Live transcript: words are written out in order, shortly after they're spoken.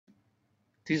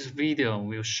This video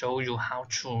will show you how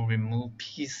to remove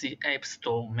PC App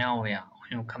Store malware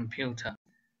on your computer.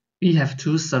 We have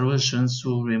two solutions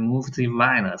to remove the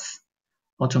virus: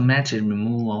 automatic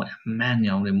removal and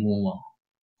manual removal.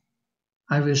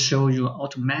 I will show you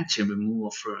automatic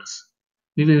removal first.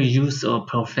 We will use a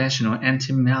professional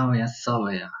anti-malware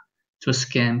software to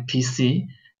scan PC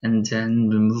and then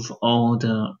remove all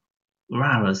the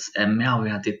virus and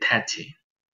malware detected.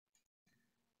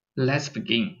 Let's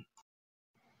begin.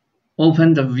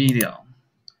 Open the video.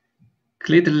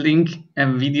 Click the link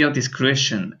and video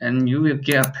description and you will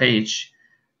get a page.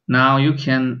 Now you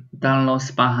can download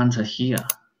Spy Hunter here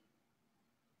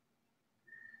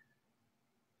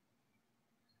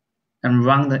and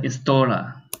run the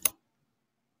installer.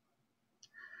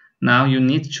 Now you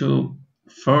need to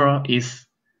follow its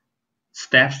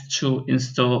steps to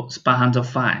install Spy Hunter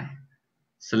file.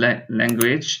 Select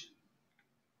language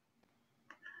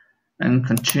and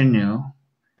continue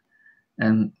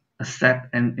and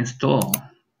accept and install.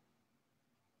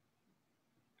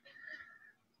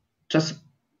 Just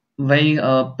wait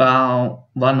about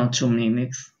 1 or 2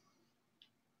 minutes.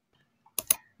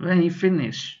 When you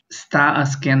finish, start a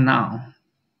scan now.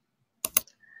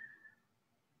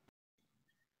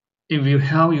 It will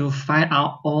help you find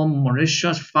out all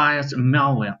malicious files and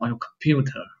malware on your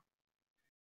computer.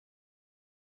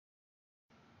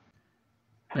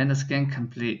 When the scan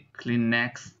complete, click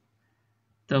Next.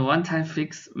 The one-time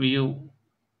fix will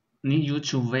need you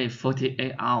to wait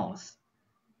 48 hours.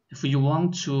 If you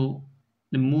want to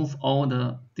remove all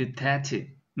the detected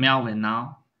malware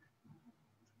now,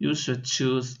 you should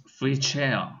choose Free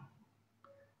Trial.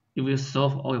 It will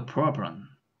solve all your problems.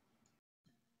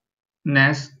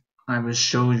 Next, I will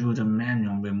show you the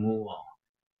manual removal.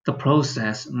 The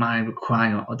process might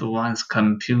require advanced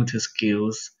computer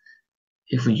skills.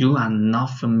 If you are not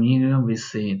familiar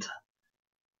with it,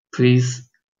 please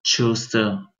choose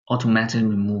the automatic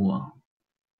removal.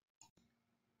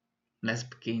 Let's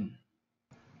begin.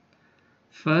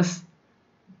 First,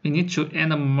 we need to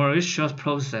end the malicious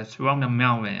process to run the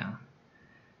malware.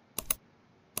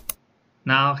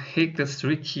 Now hit the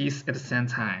 3 keys at the same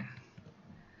time.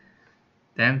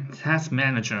 Then Task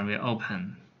Manager will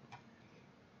open.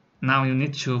 Now you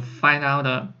need to find out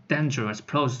the dangerous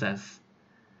process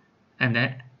and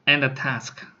then end the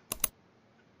task.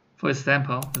 For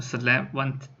example, you select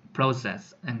one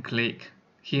process and click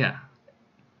here.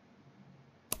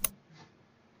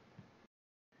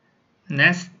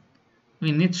 Next,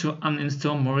 we need to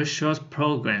uninstall malicious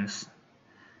programs.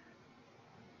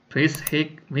 Please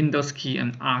hit Windows key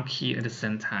and R key at the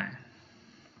same time.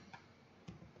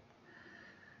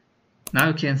 Now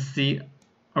you can see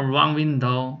a wrong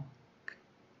window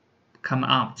come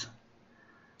out.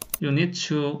 You need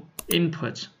to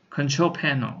input Control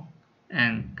Panel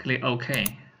and click OK.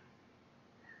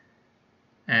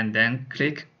 And then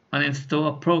click Uninstall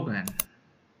a program.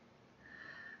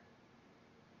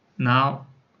 Now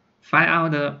find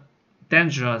out the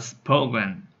dangerous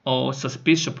program or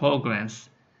suspicious programs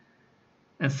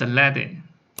and select it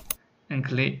and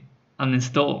click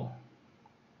Uninstall.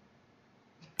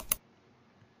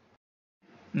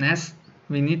 Next,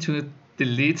 we need to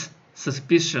delete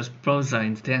suspicious browser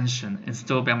extension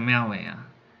installed by malware.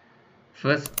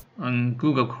 First, on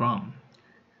Google Chrome,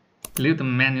 click the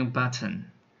menu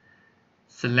button,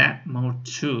 select More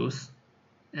Tools,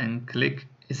 and click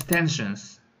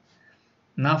Extensions.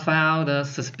 Now find out the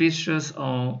suspicious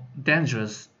or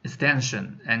dangerous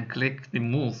extension and click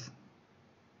Remove.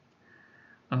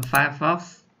 On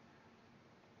Firefox,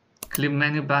 click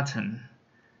Menu button.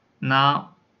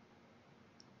 Now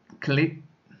click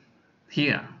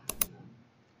here.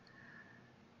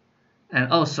 And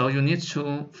also you need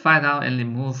to find out and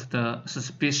remove the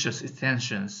suspicious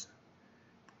extensions.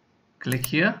 Click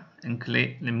here and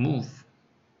click Remove.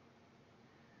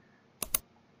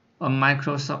 On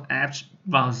Microsoft Edge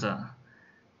browser,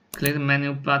 click the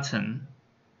menu button.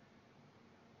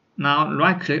 Now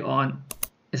right click on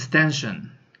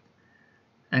Extension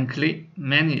and click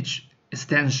Manage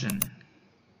Extension.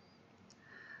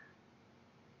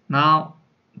 Now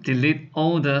delete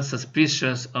all the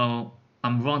suspicious or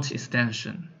unwanted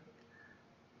extension.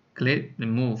 Click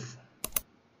Remove.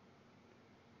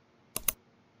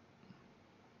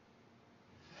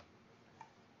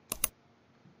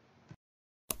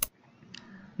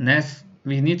 Next,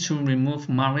 we need to remove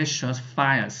malicious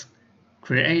files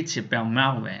created by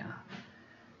malware.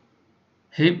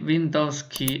 Hit Windows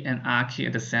key and R key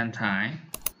at the same time.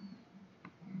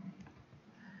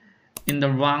 In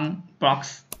the Run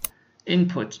box,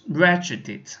 input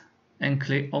regedit and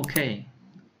click OK.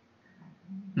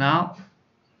 Now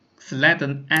select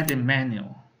the Edit menu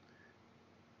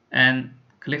and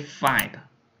click Find.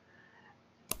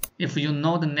 If you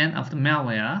know the name of the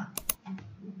malware,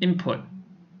 input.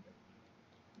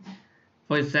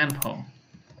 For example,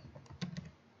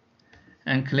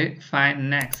 and click Find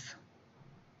Next.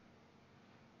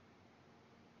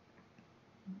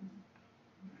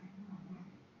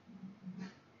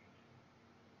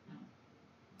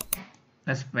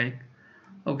 Let's wait.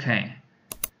 Okay,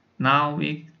 now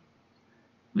we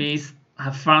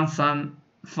have found some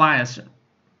files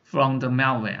from the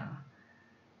malware.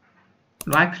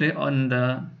 Right click on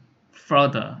the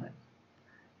folder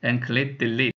and click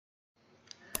Delete.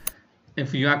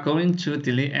 If you are going to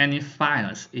delete any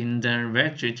files in the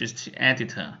registry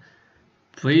editor,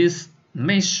 please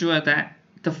make sure that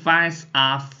the files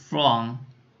are from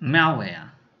malware.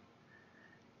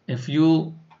 If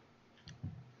you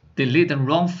delete the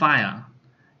wrong file,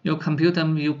 your computer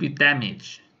will be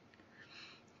damaged.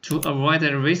 To avoid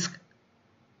the risk,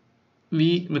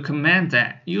 we recommend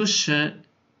that you should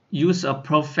use a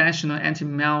professional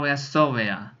anti-malware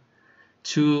software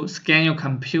to scan your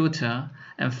computer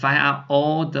and find out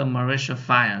all the malicious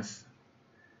files.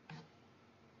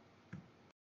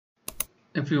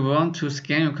 If you want to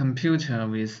scan your computer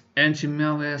with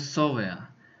anti-malware software,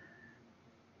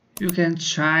 you can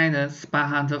try the Spy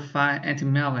Hunter 5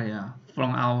 anti-malware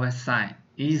from our website,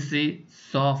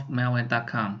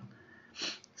 easysolvemalware.com.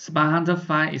 Spy Hunter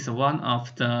 5 is one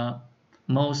of the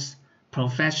most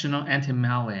professional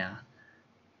anti-malware.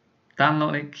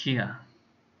 Download it here.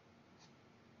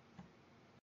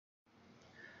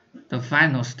 The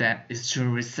final step is to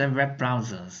reset web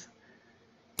browsers.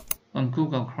 On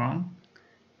Google Chrome,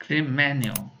 click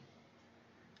Menu,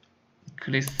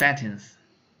 click Settings,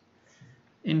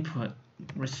 Input,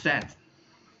 Reset.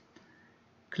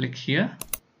 Click here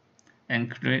and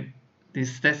click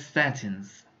Reset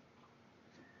Settings.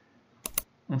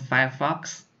 On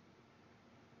Firefox,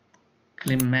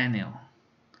 click Menu,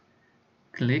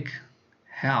 click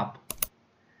Help,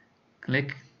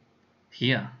 click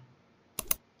here.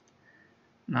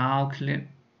 Now click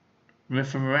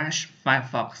Refresh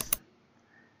Firefox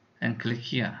and click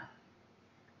here.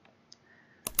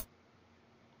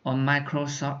 On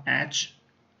Microsoft Edge,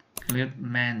 click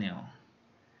Menu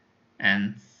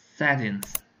and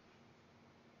Settings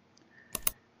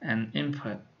and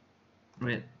Input,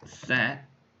 Reset.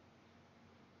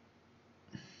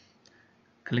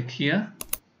 Click here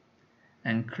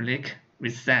and click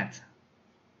Reset.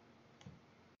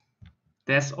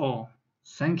 That's all.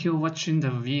 Thank you for watching the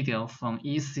video from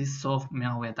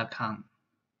easysolvemalware.com.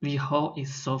 We hope it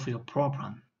solves your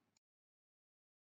problem.